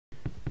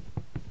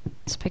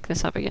Let's pick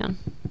this up again.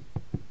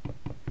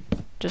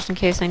 Just in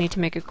case I need to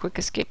make a quick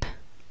escape.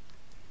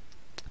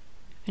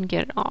 And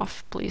get it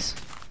off, please.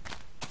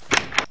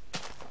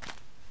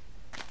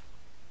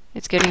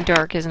 It's getting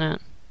dark, isn't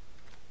it?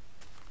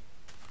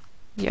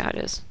 Yeah, it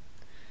is.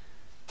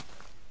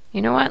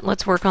 You know what?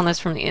 Let's work on this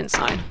from the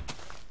inside.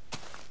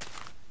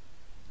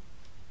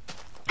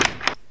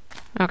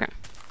 Okay.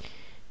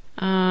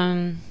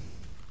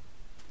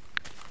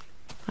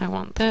 I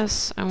want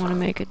this. I want to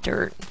make a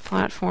dirt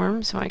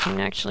platform so I can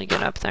actually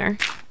get up there.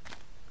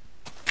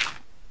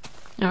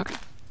 Okay.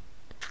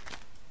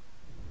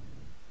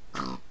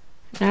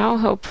 Now,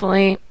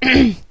 hopefully,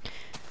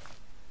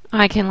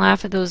 I can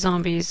laugh at those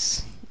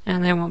zombies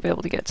and they won't be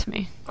able to get to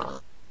me.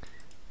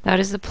 That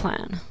is the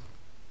plan.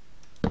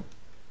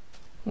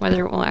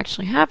 Whether it will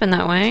actually happen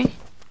that way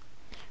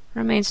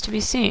remains to be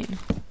seen.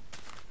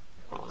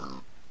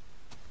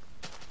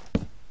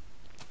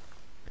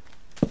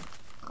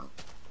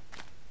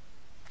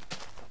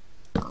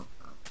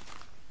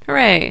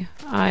 Hooray!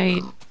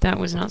 That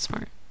was not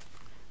smart.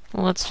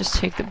 Well, let's just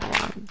take the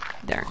block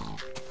there.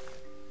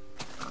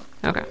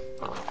 Okay.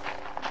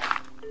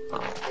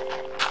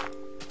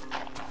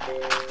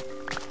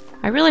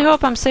 I really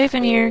hope I'm safe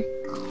in here.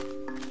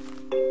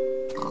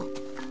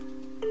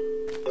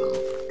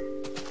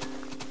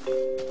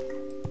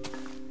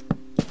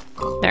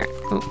 There.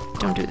 Oh,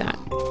 don't do that.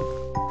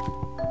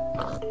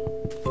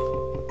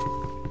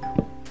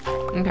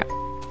 Okay.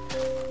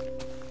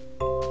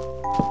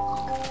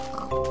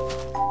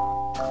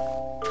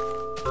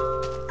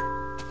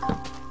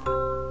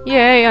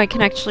 Yay, I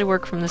can actually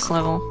work from this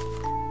level.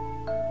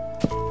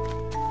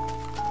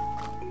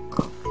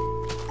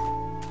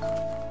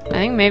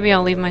 I think maybe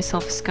I'll leave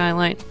myself a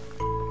skylight.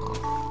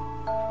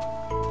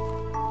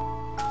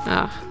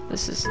 Ah,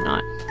 this is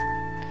not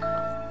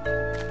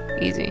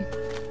easy.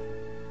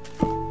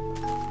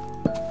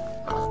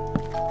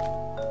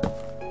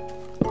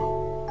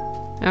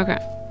 Okay.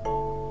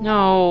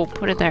 No,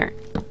 put it there.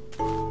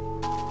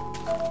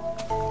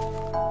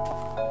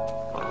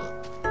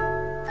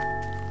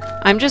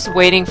 I'm just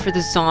waiting for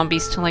the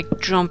zombies to like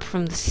jump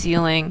from the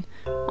ceiling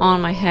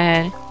on my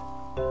head.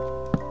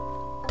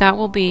 That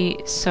will be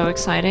so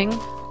exciting.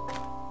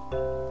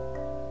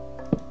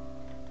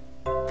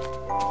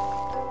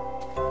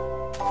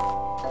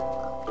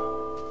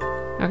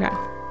 Okay,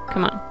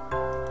 come on.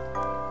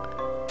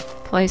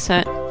 Place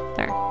it.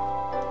 There.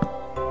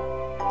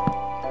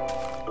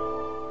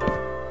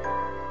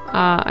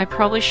 I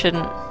probably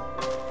shouldn't.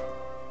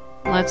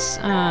 Let's,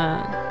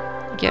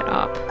 get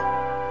up.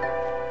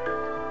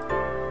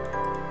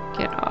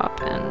 Get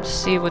up and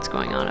see what's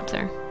going on up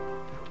there.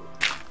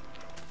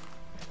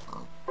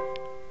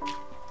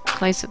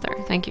 Place it there.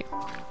 Thank you.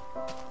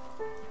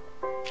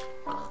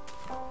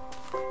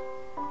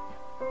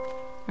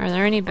 Are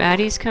there any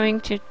baddies coming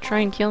to try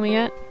and kill me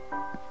yet?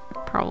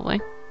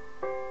 Probably.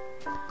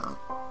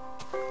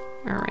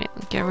 Alright,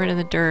 get rid of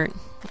the dirt.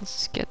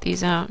 Let's get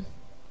these out.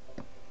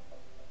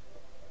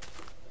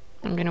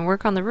 I'm gonna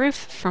work on the roof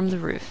from the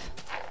roof.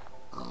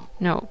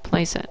 No,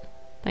 place it.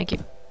 Thank you.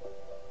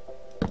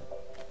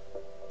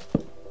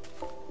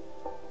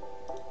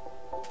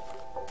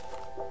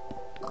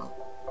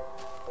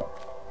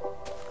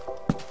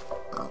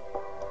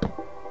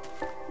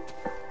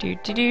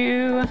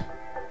 Do-do-do.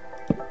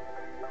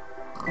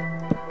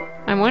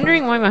 I'm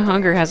wondering why my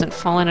hunger hasn't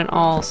fallen at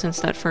all since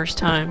that first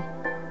time.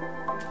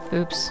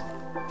 Oops.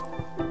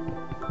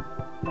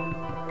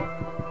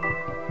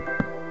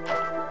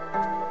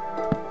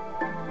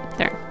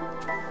 There.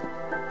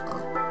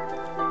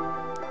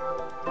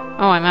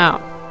 Oh, I'm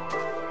out.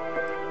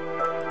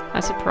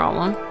 That's a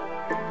problem.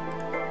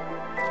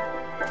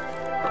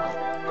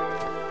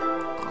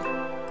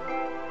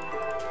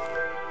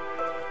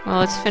 Well,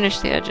 let's finish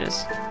the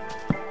edges.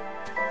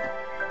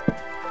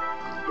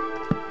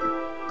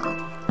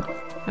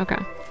 Okay.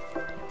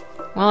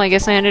 Well, I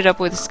guess I ended up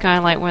with a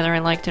skylight whether I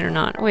liked it or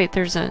not. Wait,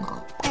 there's a...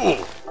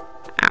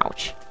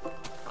 Ouch.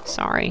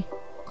 Sorry.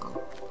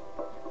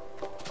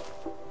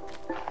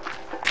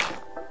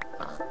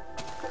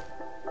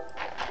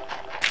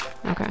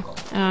 Okay.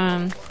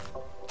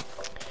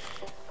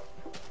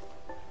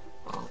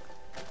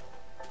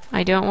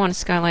 I don't want a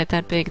skylight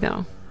that big,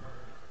 though.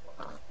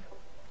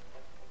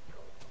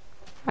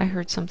 I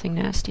heard something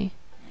nasty.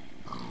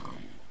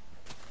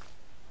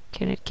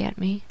 Can it get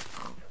me?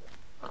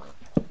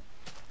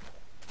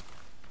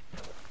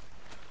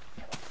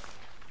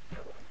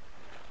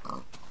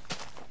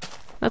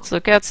 Let's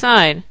look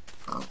outside.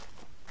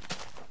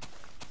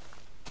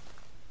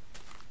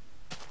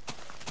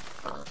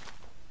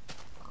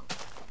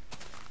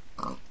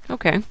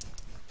 Okay.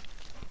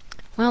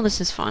 Well,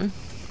 this is fun.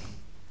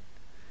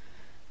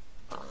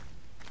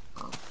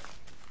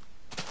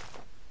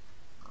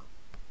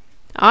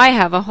 I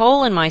have a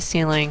hole in my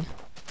ceiling.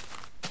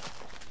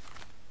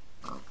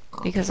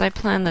 Because I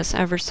planned this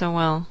ever so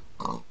well.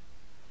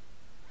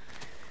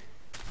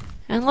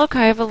 And look,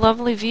 I have a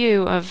lovely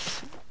view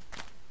of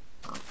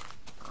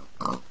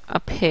a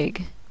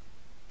pig.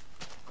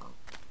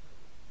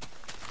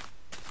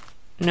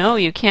 No,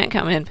 you can't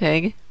come in,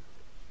 pig.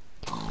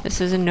 This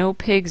is a no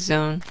pig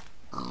zone.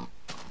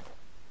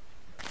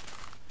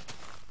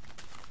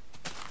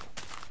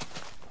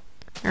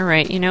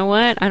 Alright, you know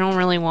what? I don't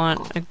really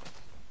want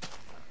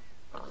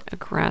a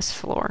grass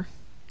floor.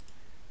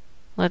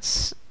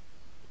 Let's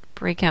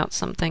break out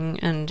something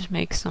and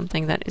make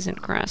something that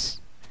isn't grass.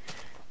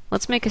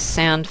 Let's make a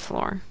sand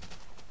floor.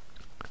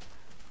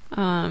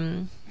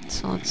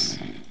 So let's...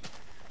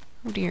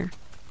 Oh dear.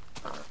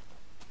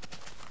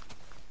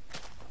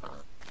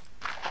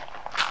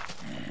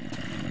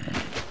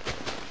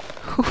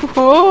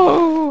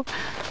 Whoa!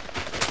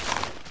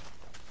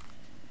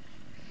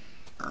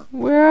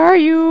 Where are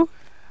you?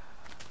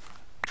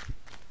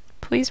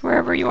 Please,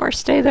 wherever you are,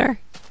 stay there.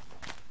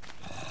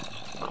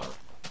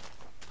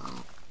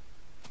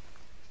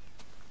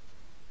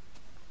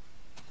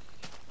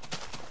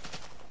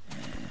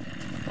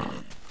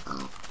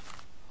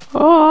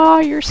 Oh,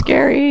 you're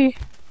scary.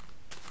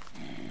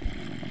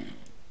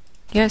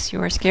 Yes,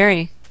 you are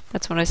scary.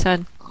 That's what I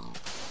said.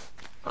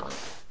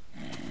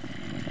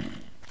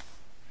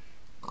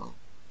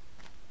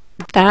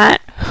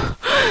 That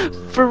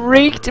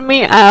freaked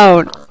me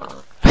out.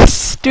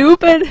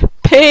 Stupid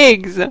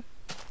pigs.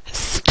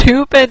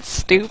 Stupid,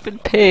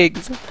 stupid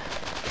pigs.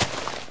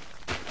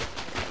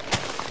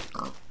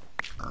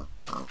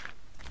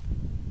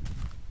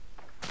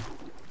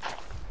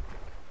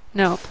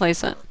 No,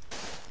 place it.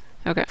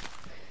 Okay.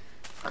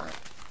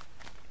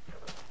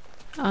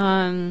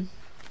 Can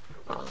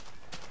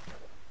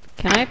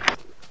I...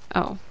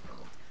 Oh.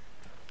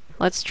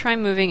 Let's try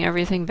moving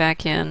everything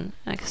back in,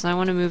 because I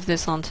want to move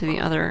this onto the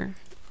other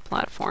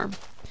platform,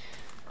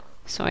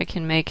 so I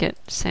can make it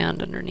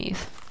sand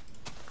underneath.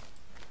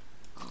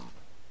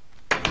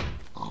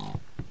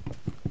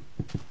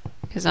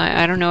 Because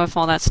I don't know if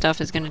all that stuff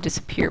is going to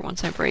disappear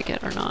once I break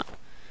it or not.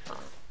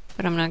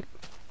 But I'm not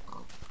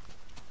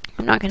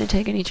going to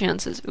take any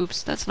chances.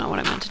 Oops, that's not what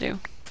I meant to do.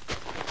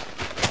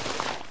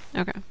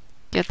 Okay,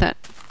 get that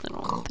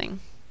little thing.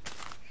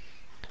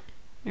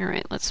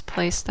 Alright, let's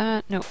place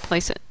that. No,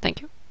 place it.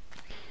 Thank you.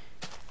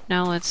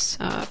 Now let's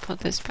put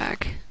this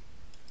back.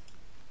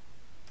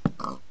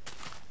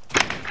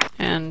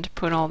 And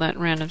put all that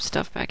random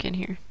stuff back in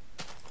here.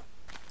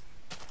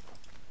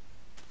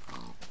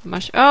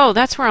 Oh,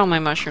 that's where all my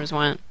mushrooms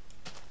went.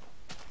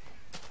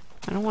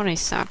 I don't want any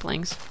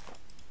saplings.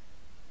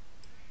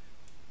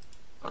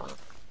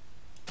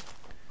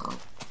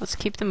 Let's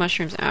keep the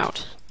mushrooms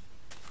out.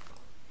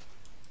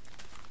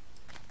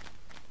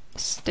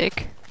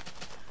 Stick.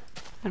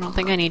 I don't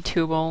think I need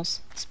 2 bowls.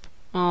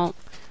 Well,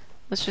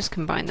 let's just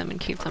combine them and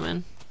keep them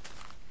in.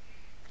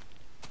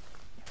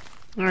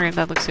 Alright,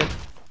 that looks good.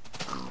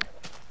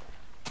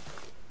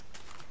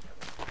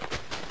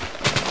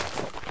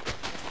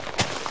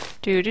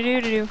 Do.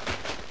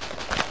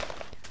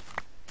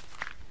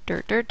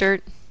 Dirt, dirt,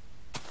 dirt.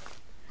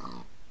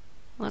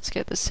 Let's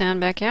get the sand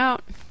back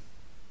out.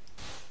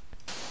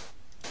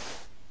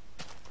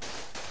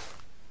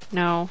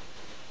 No.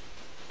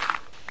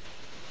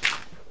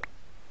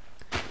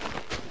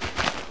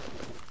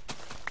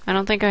 I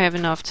don't think I have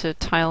enough to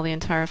tile the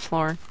entire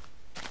floor.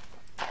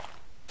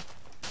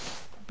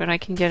 But I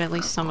can get at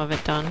least some of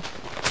it done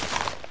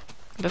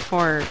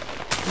before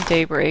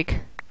daybreak,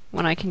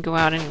 when I can go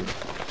out and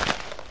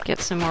get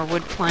some more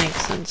wood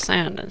planks and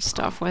sand and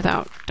stuff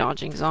without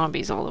dodging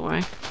zombies all the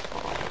way.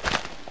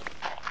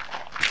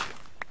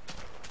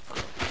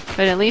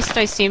 But at least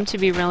I seem to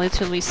be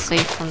relatively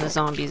safe from the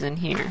zombies in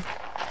here.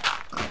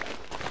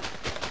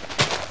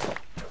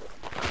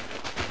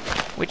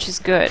 Which is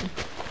good.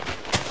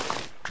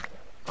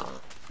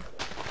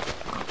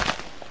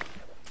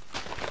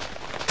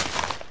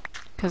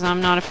 Because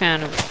I'm not a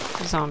fan of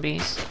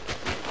zombies.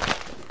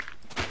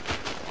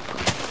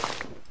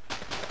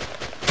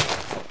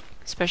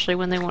 Especially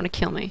when they want to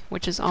kill me,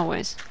 which is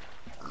always.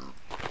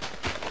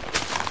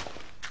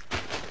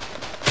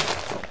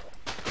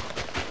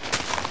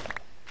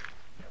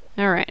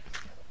 Alright.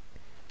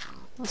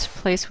 Let's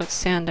place what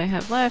sand I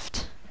have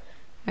left.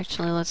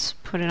 Actually, let's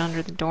put it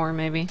under the door,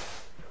 maybe.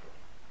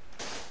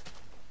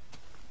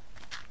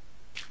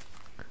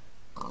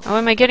 Oh,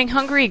 am I getting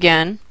hungry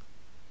again?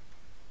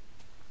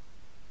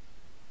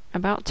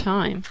 About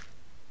time.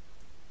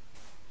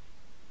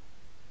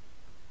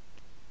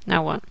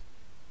 Now what?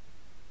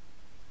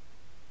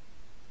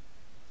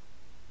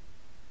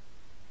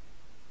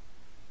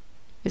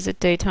 Is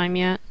it daytime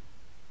yet?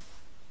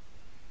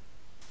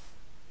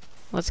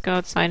 Let's go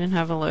outside and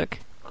have a look.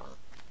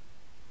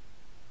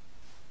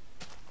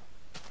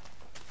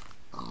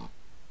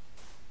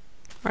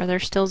 Are there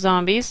still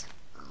zombies?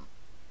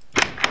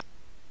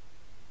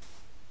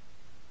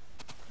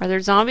 Are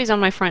there zombies on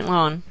my front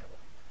lawn?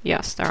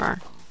 Yes, there are.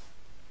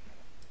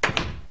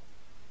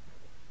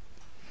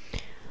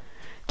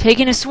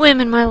 Taking a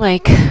swim in my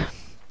lake.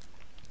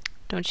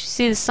 Don't you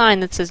see the sign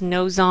that says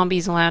no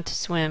zombies allowed to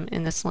swim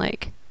in this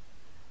lake?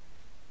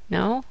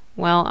 No?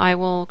 Well, I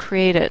will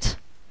create it.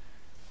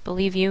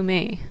 Believe you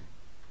me.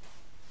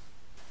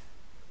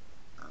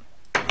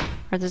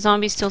 Are the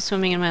zombies still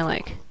swimming in my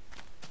lake?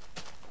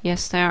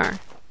 Yes, they are.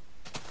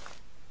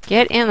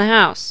 Get in the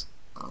house.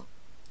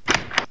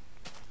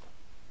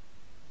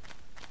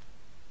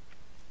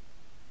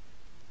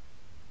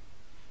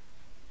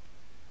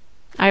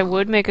 I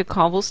would make a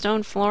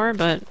cobblestone floor,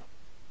 but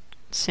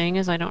seeing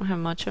as I don't have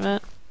much of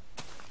it,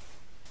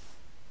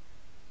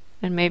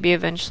 and maybe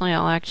eventually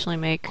I'll actually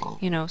make,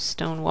 you know,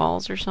 stone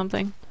walls or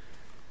something.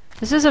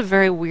 This is a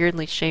very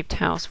weirdly shaped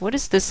house. What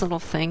is this little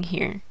thing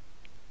here?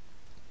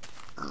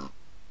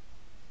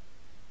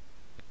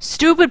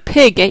 Stupid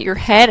pig, get your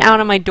head out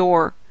of my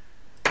door.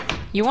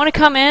 You want to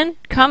come in?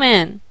 Come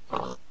in.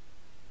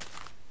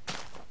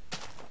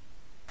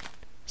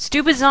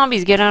 Stupid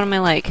zombies, get out of my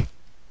lake.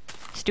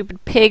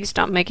 Stupid pig,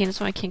 stop making it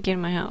so I can't get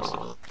in my house.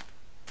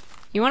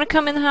 You want to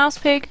come in the house,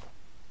 pig?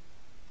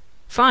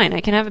 Fine,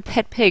 I can have a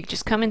pet pig.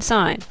 Just come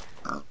inside.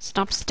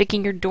 Stop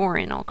sticking your door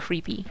in, all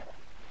creepy.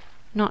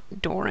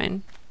 Not door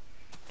in.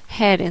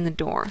 Head in the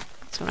door.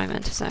 That's what I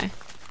meant to say.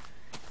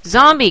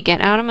 Zombie,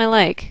 get out of my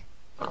lake.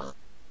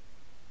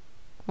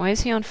 Why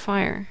is he on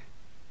fire?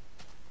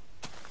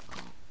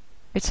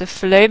 It's a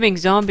flaming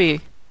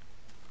zombie.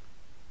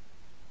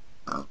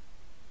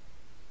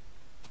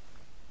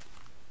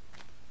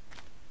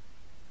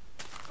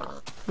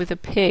 With a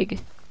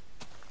pig.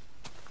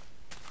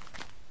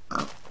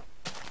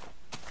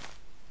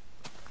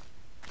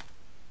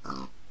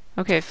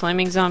 Okay,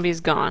 flaming zombie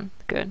is gone.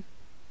 Good.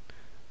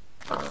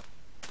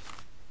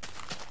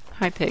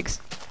 Hi,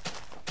 pigs.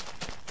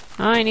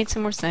 Oh, I need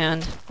some more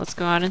sand. Let's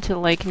go out into the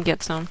lake and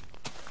get some.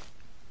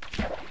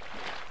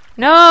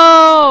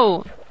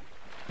 No!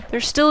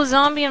 There's still a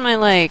zombie in my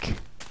lake.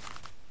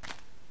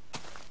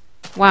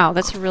 Wow,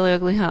 that's a really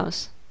ugly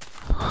house.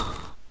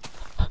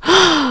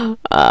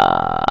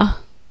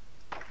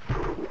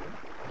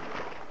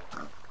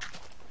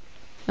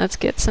 Let's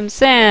get some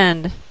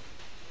sand.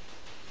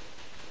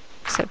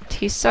 Except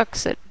he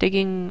sucks at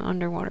digging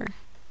underwater.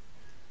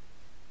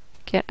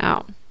 Get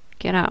out.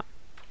 Get out.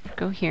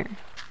 Go here.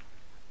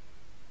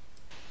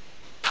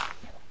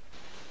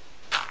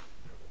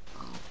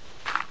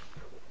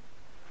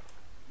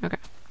 Okay.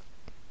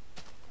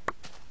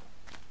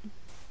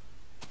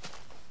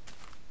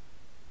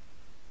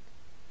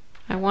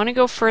 I want to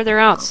go further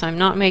out so I'm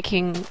not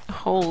making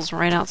holes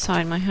right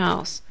outside my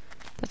house.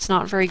 That's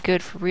not very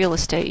good for real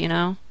estate, you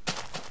know?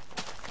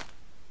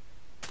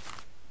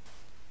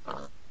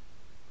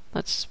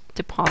 Let's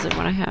deposit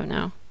what I have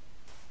now.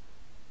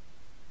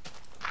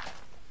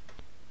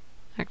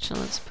 Actually,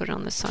 let's put it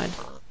on this side.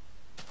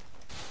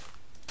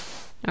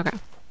 Okay.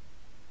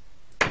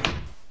 Are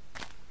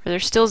there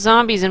still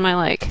zombies in my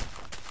lake?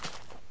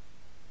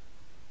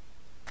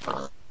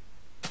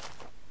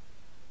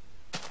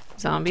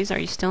 Zombies, are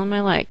you still in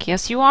my lake?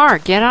 Yes, you are!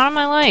 Get out of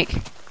my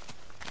lake!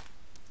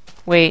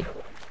 Wait.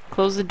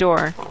 Close the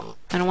door.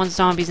 I don't want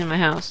zombies in my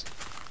house.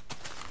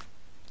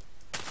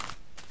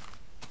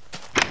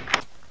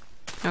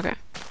 Okay.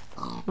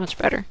 Much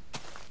better.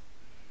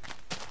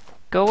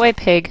 Go away,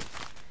 pig.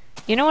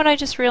 You know what I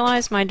just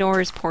realized? My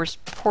door is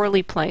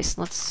poorly placed.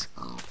 Let's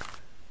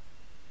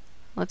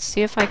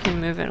see if I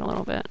can move it a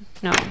little bit.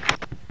 No.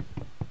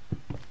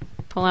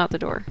 Pull out the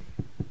door.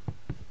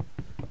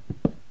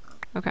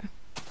 Okay.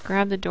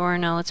 Grab the door,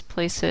 now let's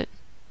place it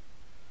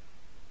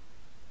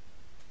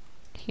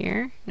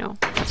here. No,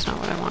 that's not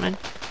what I wanted.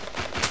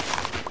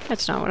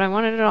 That's not what I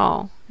wanted at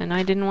all. And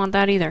I didn't want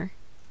that either.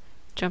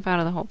 Jump out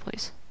of the hole,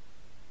 please.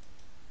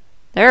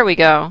 There we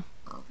go.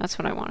 That's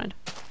what I wanted.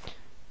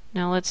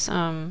 Now let's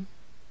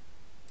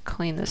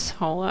clean this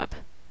hole up.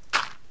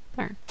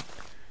 There.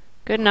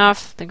 Good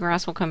enough. The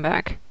grass will come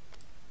back.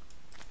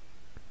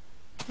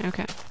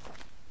 Okay.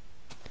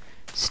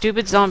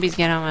 Stupid zombies,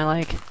 get out of my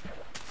lake.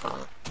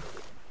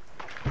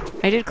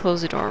 I did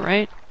close the door,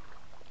 right?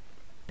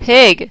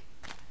 Pig!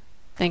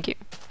 Thank you.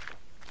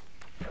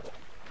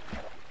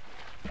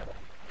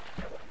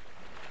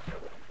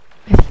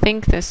 I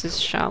think this is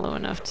shallow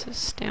enough to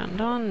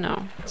stand on.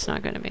 No, it's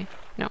not going to be.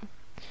 No.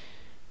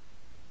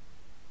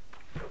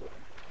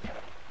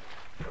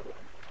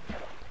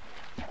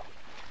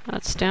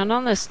 Let's stand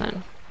on this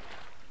then.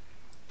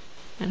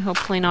 And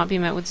hopefully not be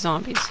met with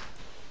zombies.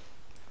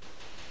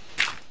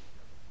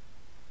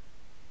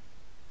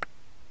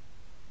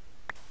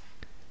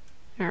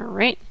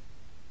 Alright.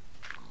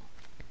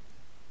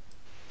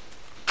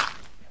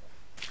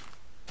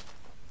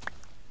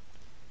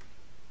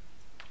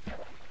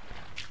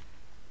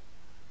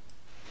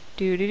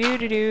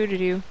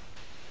 Do-do-do-do-do-do-do.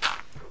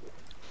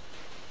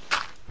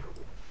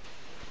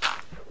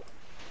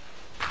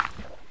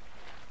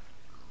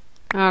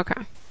 Okay.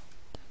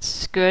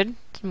 That's good.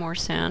 More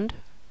sand.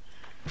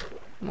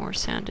 More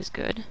sand is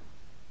good.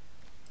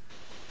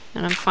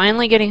 And I'm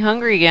finally getting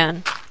hungry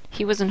again.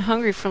 He wasn't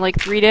hungry for like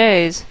 3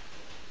 days.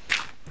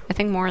 I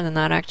think more than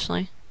that,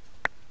 actually.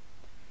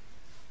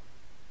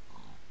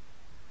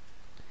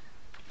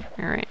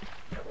 Alright.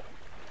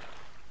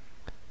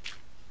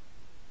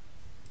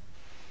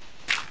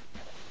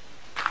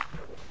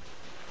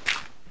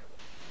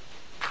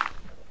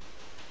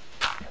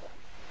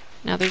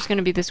 Now there's going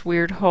to be this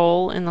weird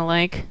hole in the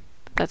lake,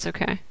 but that's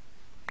okay.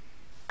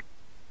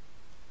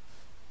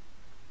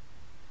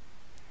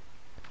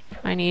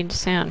 I need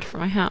sand for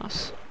my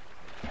house.